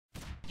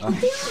You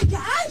feel like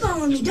you're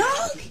eyeballing me,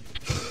 dog.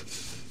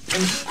 I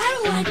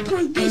don't like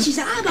punk bitches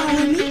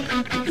eyeballing me.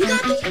 You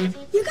got me?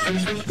 You got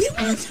me? You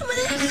want some of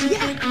this?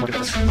 Yeah.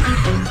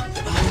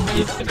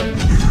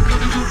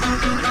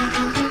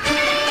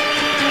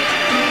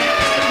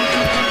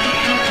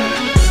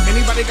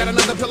 Anybody got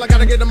another pill? I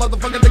gotta get a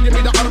motherfucker to give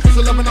me the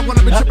artificial love, and I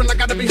wanna be trippin', I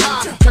gotta be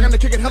high. Trying to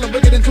kick it hella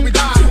wicked until we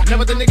die.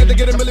 Never the nigga to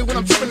get a milli when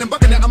I'm trippin' and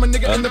buckin' it. I'm a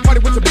nigga in the party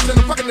with your bitch and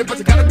I'm fucking it, but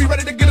you gotta be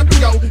ready to get up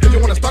and go. If you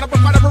wanna start up a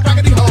fight over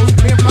raggedy hoes,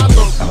 me and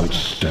Pablo.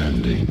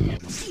 Outstanding.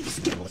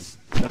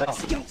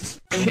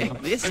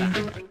 Check this out.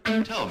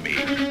 Tell me,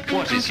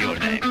 what is your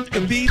name?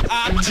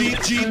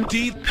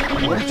 B-I-G-G-D.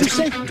 What did you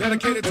say?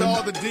 Dedicated to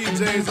all the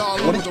DJs all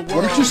over the world.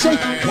 What did you say?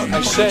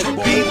 I said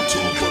Anybody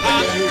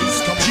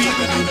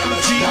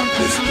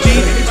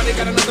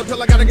got another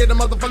pill? I gotta get a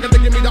motherfucker to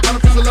give me the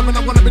artificial love, and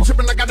I wanna be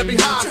trippin', I gotta be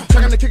high.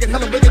 Trying to kick it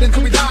hella wicked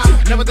until we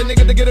die. Never the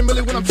nigga to get a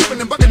milli when I'm trippin'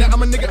 and buckin' it.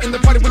 I'm a nigga in the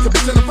party with your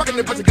bitch and I'm fucking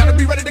it, but you gotta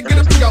be ready to get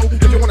up and go.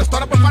 If you wanna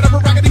start up a fight over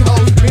raggedy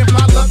hoes, me and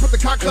Pablo put the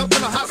cocks up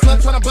in a hot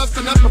slut, trying to bust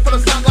the nuts before the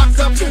stop locks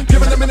up.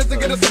 Giving a minute to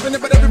get us up in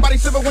it, but everybody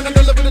shiver when I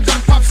deliver the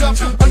drop pops up.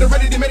 Under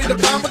ready, they made it to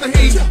bomb with the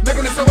heat,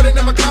 making it so it ain't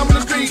never come on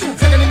the street.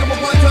 Take a nigga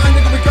with one time,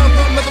 nigga we come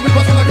from, nothing we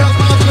bustin' like house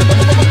miles and then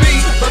bubble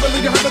beat. Verbally,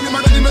 you heard of me,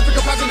 mightily mental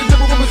capacity,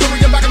 dribble with Missouri,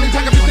 and back at me,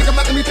 pack up, you think I'm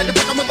letting me take a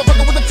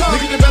motherfucker with a tongue.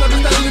 Nigga, you better be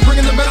steadily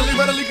bringing the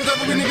readily, cause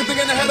every nigga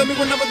thinking ahead of me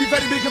will never be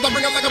petty, because I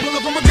bring it like a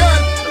bullet from a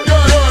gun.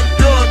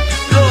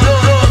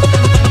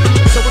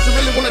 So what you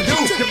really wanna do?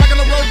 Get back on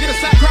the road, get a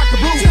sack, crack the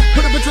boot.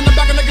 Put a bitch in the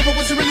back and I give her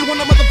what you really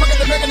want, a motherfucker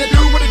to making it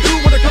do what it do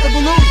with a couple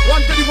balloons.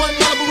 151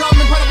 Malibu rum,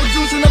 incredible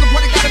juice, another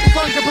party gotta be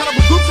fun,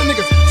 compatible groups of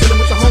niggas. Chillin'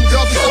 with the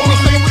homegirls, and so me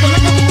singing with the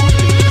liquor.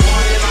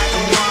 Party like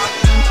a rock,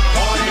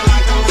 party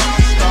like a rock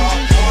star,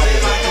 party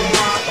like a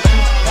rock,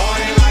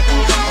 party like a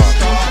rock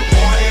star,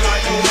 party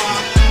like a rock,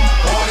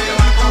 party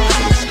like a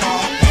rock star,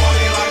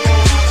 party like a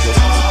rock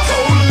star.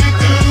 Totally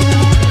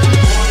cool.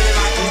 Party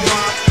like a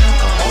rock,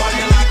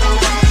 party like a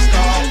rock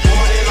star,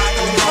 party like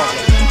a rock,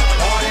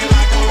 party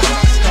like a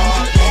rock star,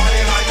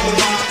 party like a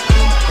rock,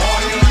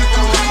 party like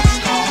a rock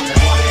star,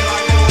 party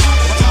like a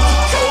rock star.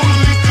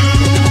 Totally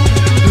cool.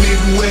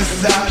 Midwest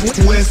side,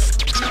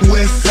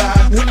 west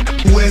side,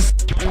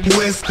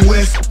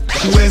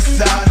 west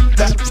side,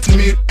 that's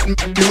me,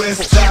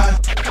 west side,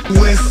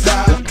 me,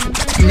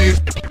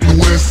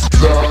 west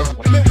side.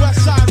 Midwest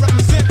side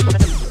represent.